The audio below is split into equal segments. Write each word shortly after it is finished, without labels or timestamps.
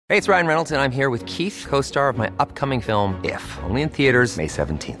Hey, it's Ryan Reynolds, and I'm here with Keith, co-star of my upcoming film, If, only in theaters May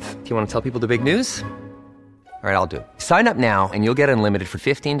 17th. Do you want to tell people the big news? All right, I'll do it. Sign up now and you'll get unlimited for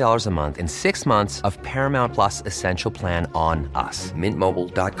 $15 a month and 6 months of Paramount Plus Essential Plan on us.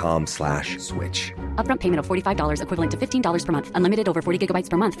 MintMobile.com/switch. Upfront payment of $45 equivalent to $15 per month. Unlimited over 40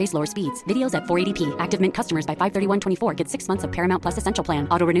 gigabytes per month. Face lower speeds. Videos at 480p. Active Mint customers by 531.24 get 6 months of Paramount Plus Essential Plan.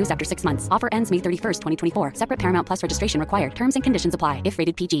 Auto renews after 6 months. Offer ends May 31st, 2024. Separate Paramount Plus registration required. Terms and conditions apply if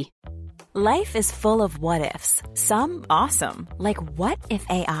rated PG. Life is full of what-ifs. Some awesome. Like what if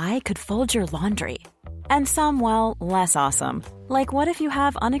AI could fold your laundry? And some, well, less awesome. Like what if you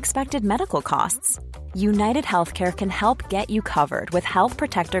have unexpected medical costs? United Healthcare can help get you covered with Health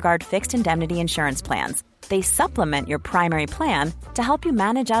Protector Guard fixed indemnity insurance plans. They supplement your primary plan to help you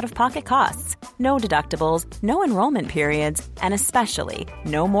manage out-of-pocket costs. No deductibles, no enrollment periods, and especially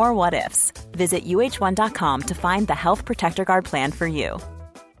no more what-ifs. Visit uh1.com to find the Health Protector Guard plan for you.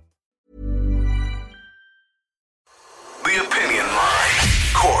 The Opinion Line.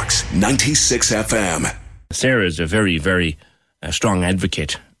 Cork's 96 FM. Sarah is a very, very strong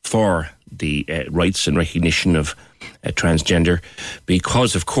advocate for the rights and recognition of transgender,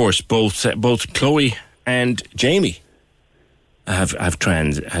 because, of course, both Chloe and Jamie has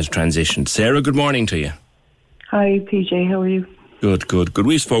transitioned. Sarah, good morning to you. Hi, PJ. How are you? Good.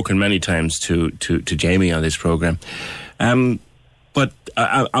 We've spoken many times to Jamie on this programme. But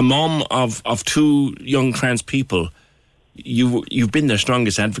a mom of two young trans people, you've been their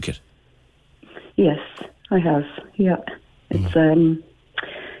strongest advocate. Yes, I have. Yeah, it's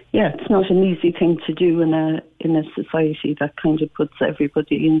it's not an easy thing to do in a society that kind of puts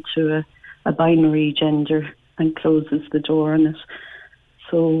everybody into a binary gender and closes the door on it.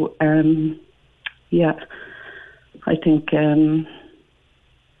 So I think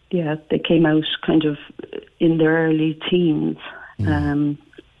they came out kind of in their early teens.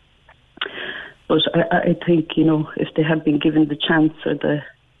 But I think, if they had been given the chance or the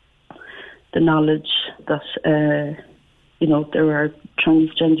knowledge that, there are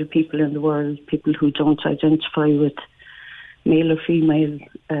transgender people in the world, people who don't identify with male or female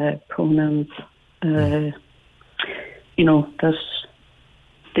pronouns, that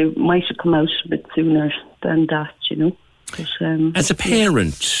they might have come out a bit sooner than that, But, as a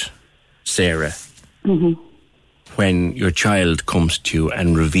parent, Sarah, when your child comes to you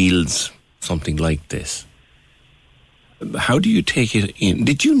and reveals something like this, how do you take it in?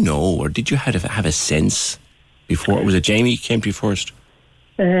 Did you know, or did you have a sense before? Was it Jamie came to you first?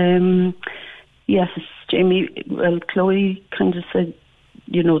 Yes, Jamie. Well, Chloe kind of said,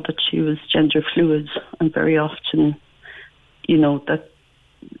 that she was gender fluid, and very often,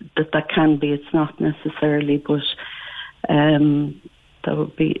 that can be. It's not necessarily, but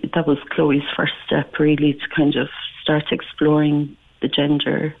that was Chloe's first step, really, to kind of start exploring the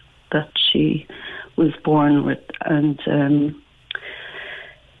gender that she was born with, and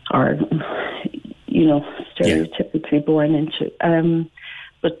stereotypically born into.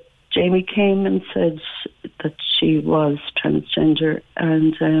 But Jamie came and said that she was transgender,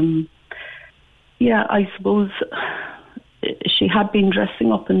 and I suppose she had been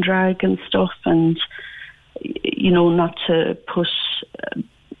dressing up in drag and stuff, and not to push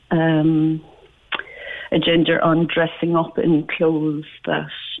a gender on dressing up in clothes that,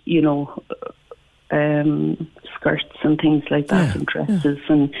 skirts and things like that, and dresses,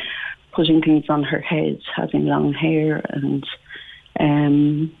 and putting things on her head, having long hair, and,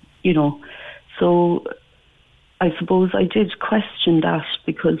 so I suppose I did question that,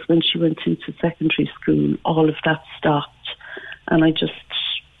 because when she went into secondary school, all of that stopped, and I just,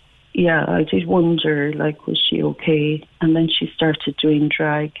 I did wonder, was she okay? And then she started doing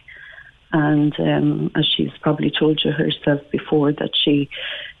drag, and as she's probably told you herself before, that she,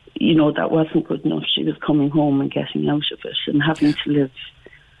 that wasn't good enough. She was coming home and getting out of it and having to live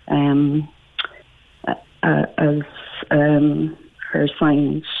as her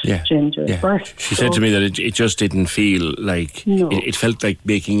assigned gender at birth. She said to me that it just didn't feel like, it felt like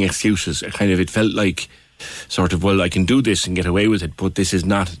making excuses. It felt like sort of, well, I can do this and get away with it, but this is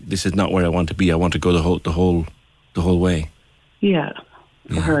not where I want to be. I want to go the whole way. Yeah.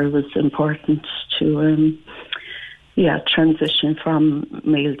 For her, it was important to transition from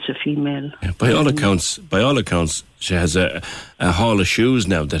male to female. Yeah, by all accounts, she has a haul of shoes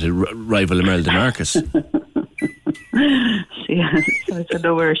now that rival Imelda Marcus. She has. I don't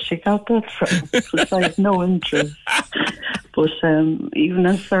know where she got that from, because I have no interest. But even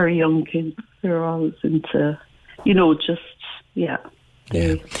as very young kids, they're always into, And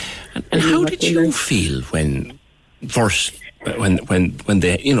how did you feel when first when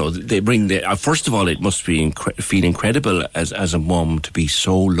they, they bring the. First of all, it must be feel incredible as a mum to be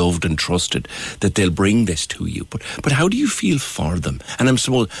so loved and trusted that they'll bring this to you. But how do you feel for them? And I'm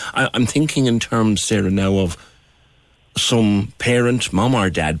thinking in terms, Sarah, now of some parent, mum or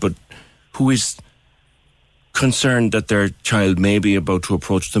dad, but who is concerned that their child may be about to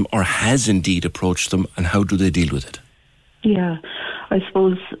approach them or has indeed approached them, and how do they deal with it? Yeah, I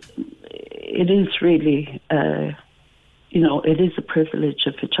suppose it is really. It is a privilege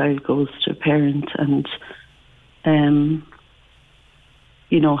if a child goes to a parent and,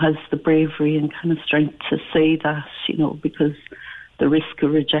 has the bravery and kind of strength to say that, because the risk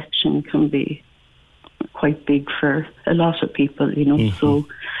of rejection can be quite big for a lot of people, Mm-hmm. So,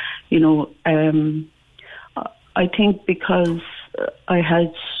 I think because I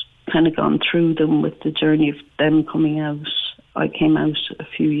had kind of gone through them with the journey of them coming out, I came out a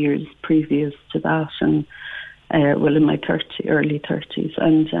few years previous to that, and in my early 30s.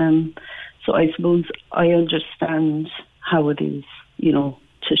 And so I suppose I understand how it is,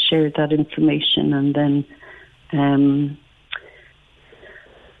 to share that information. And then,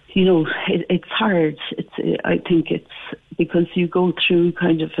 it's hard. I think it's because you go through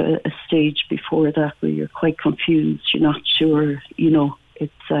kind of a stage before that where you're quite confused. You're not sure,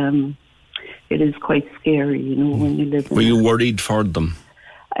 it is quite scary, when you live in. Were you worried for them?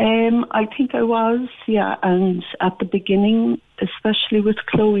 I think I was, yeah. And at the beginning, especially with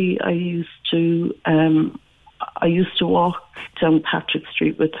Chloe, I used to walk down Patrick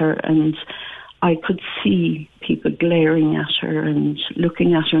Street with her, and I could see people glaring at her and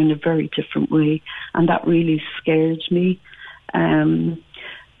looking at her in a very different way, and that really scared me,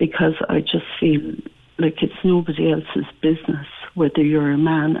 because I just feel like it's nobody else's business whether you're a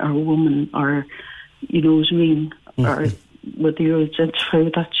man or a woman, or you know what I mean, mm-hmm. or whether you identify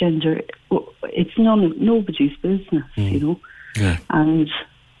with that gender. It's nobody's business, Yeah. And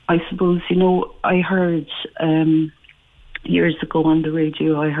I suppose, I heard years ago on the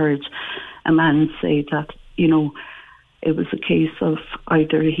radio, I heard a man say that, it was a case of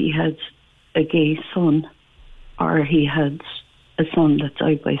either he had a gay son or he had a son that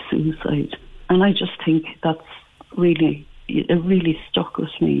died by suicide. And I just think it really stuck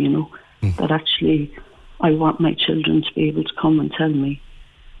with me, that actually I want my children to be able to come and tell me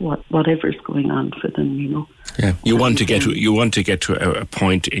whatever's going on for them, Yeah, you want to get to a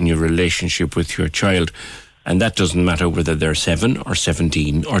point in your relationship with your child, and that doesn't matter whether they're 7 or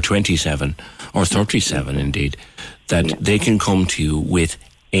 17 or 27 or 37 indeed, that they can come to you with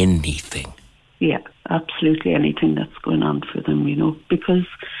anything. Yeah, absolutely anything that's going on for them, because,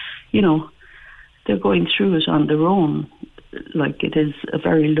 they're going through it on their own. Like, it is a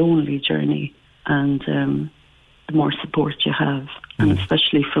very lonely journey, and the more support you have, and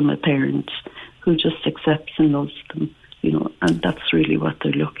especially from a parent who just accepts and loves them, and that's really what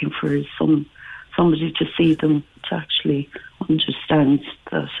they're looking for, is somebody to see them, to actually understand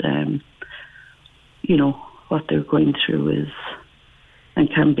that, what they're going through is and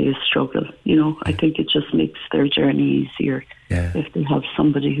can be a struggle. I think it just makes their journey easier if they have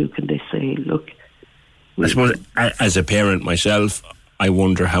somebody who can say, look. I suppose as a parent myself, I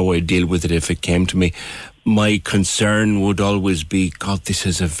wonder how I'd deal with it if it came to me. My concern would always be, God, this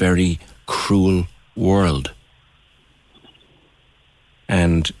is a very cruel world.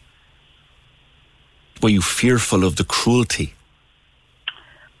 And were you fearful of the cruelty?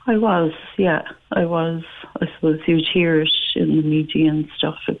 I was. I suppose you'd hear it in the media and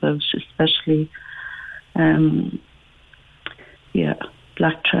stuff about, especially,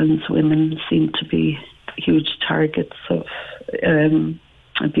 black trans women seem to be huge targets of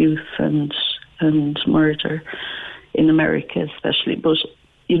abuse and murder in America, especially. But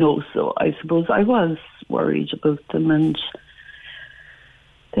so I suppose I was worried about them, and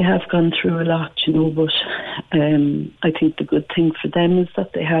they have gone through a lot, but I think the good thing for them is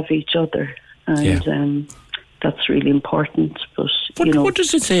that they have each other, and that's really important. But what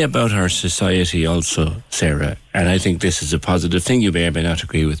does it say about our society also, Sarah? And I think this is a positive thing, you may or may not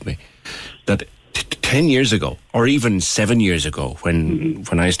agree with me, that 10 years ago, or even 7 years ago, when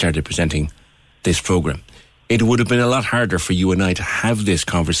I started presenting this programme, it would have been a lot harder for you and I to have this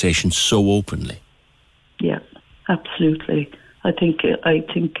conversation so openly. Yeah, absolutely. I think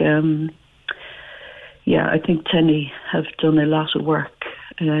Tenny have done a lot of work,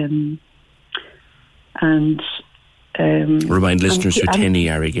 and remind listeners who Tenny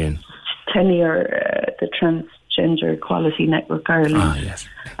are again. Tenny are the Transgender Equality Network Ireland. Ah, yes.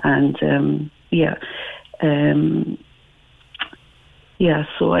 And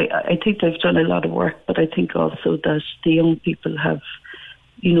so I think they've done a lot of work, but I think also that the young people have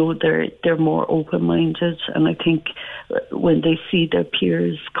you know, they're more open-minded, and I think when they see their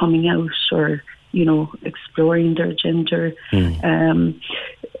peers coming out or, you know, exploring their gender,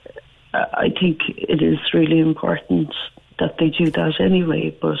 I think it is really important that they do that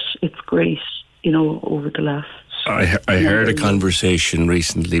anyway, but it's great, you know, over the last... I heard a conversation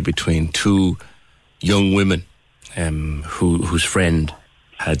recently between two young women whose friend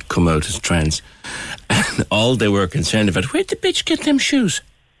had come out as trans, and all they were concerned about, where'd the bitch get them shoes?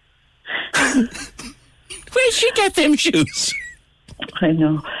 Where'd she get them shoes? I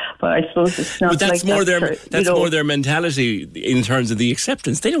know, but I suppose it's not. But that's like more that more their mentality in terms of the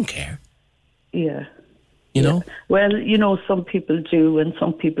acceptance. They don't care. Yeah. You know? Well, you know, some people do, and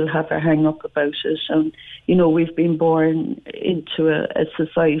some people have a hang up about it. And, you know, we've been born into a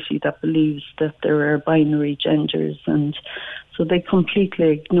society that believes that there are binary genders, and so they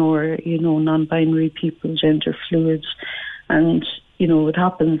completely ignore, you know, non-binary people, gender fluid. And, you know, it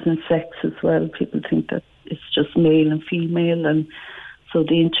happens in sex as well. People think that it's just male and female, and so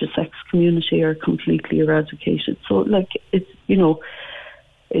the intersex community are completely eradicated. So, like, it's, you know,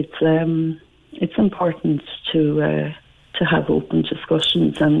 it's important to have open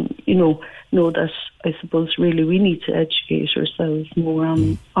discussions, and, you know that I suppose really we need to educate ourselves more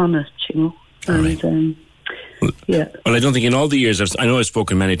on it, you know. And yeah. Well, I don't think in all the years, I know I've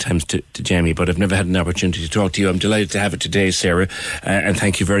spoken many times to Jamie, but I've never had an opportunity to talk to you. I'm delighted to have it today, Sarah, and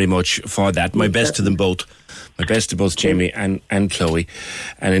thank you very much for that. My best to them both. My best to both Jamie and Chloe.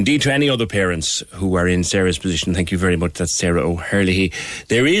 And indeed to any other parents who are in Sarah's position, thank you very much. That's Sarah O'Herlihy.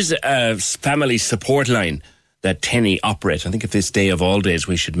 There is a family support line that Tenny operate. I think if this day of all days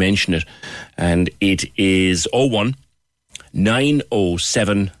we should mention it. And it is 01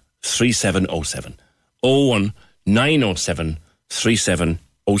 907 3707. 01 907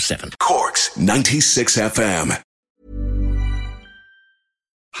 3707. Cork's 96 FM.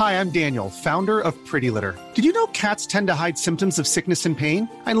 Hi, I'm Daniel, founder of Pretty Litter. Did you know cats tend to hide symptoms of sickness and pain?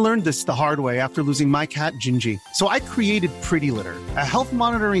 I learned this the hard way after losing my cat, Gingy. So I created Pretty Litter, a health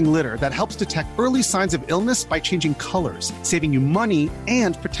monitoring litter that helps detect early signs of illness by changing colors, saving you money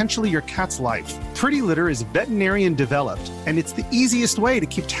and potentially your cat's life. Pretty Litter is veterinarian developed, and it's the easiest way to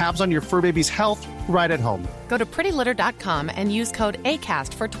keep tabs on your fur baby's health right at home. Go to prettylitter.com and use code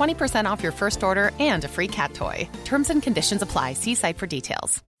ACAST for 20% off your first order and a free cat toy. Terms and conditions apply. See site for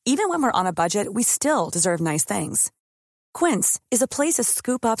details. Even when we're on a budget, we still deserve nice things. Quince is a place to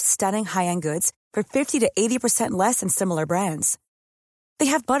scoop up stunning high-end goods for 50 to 80% less than similar brands. They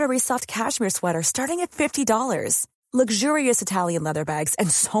have buttery soft cashmere sweaters starting at $50, luxurious Italian leather bags,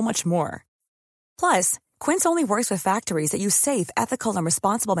 and so much more. Plus, Quince only works with factories that use safe, ethical, and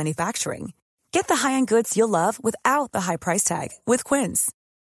responsible manufacturing. Get the high-end goods you'll love without the high price tag with Quince.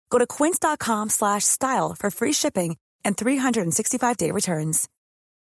 Go to quince.com/style for free shipping and 365-day returns.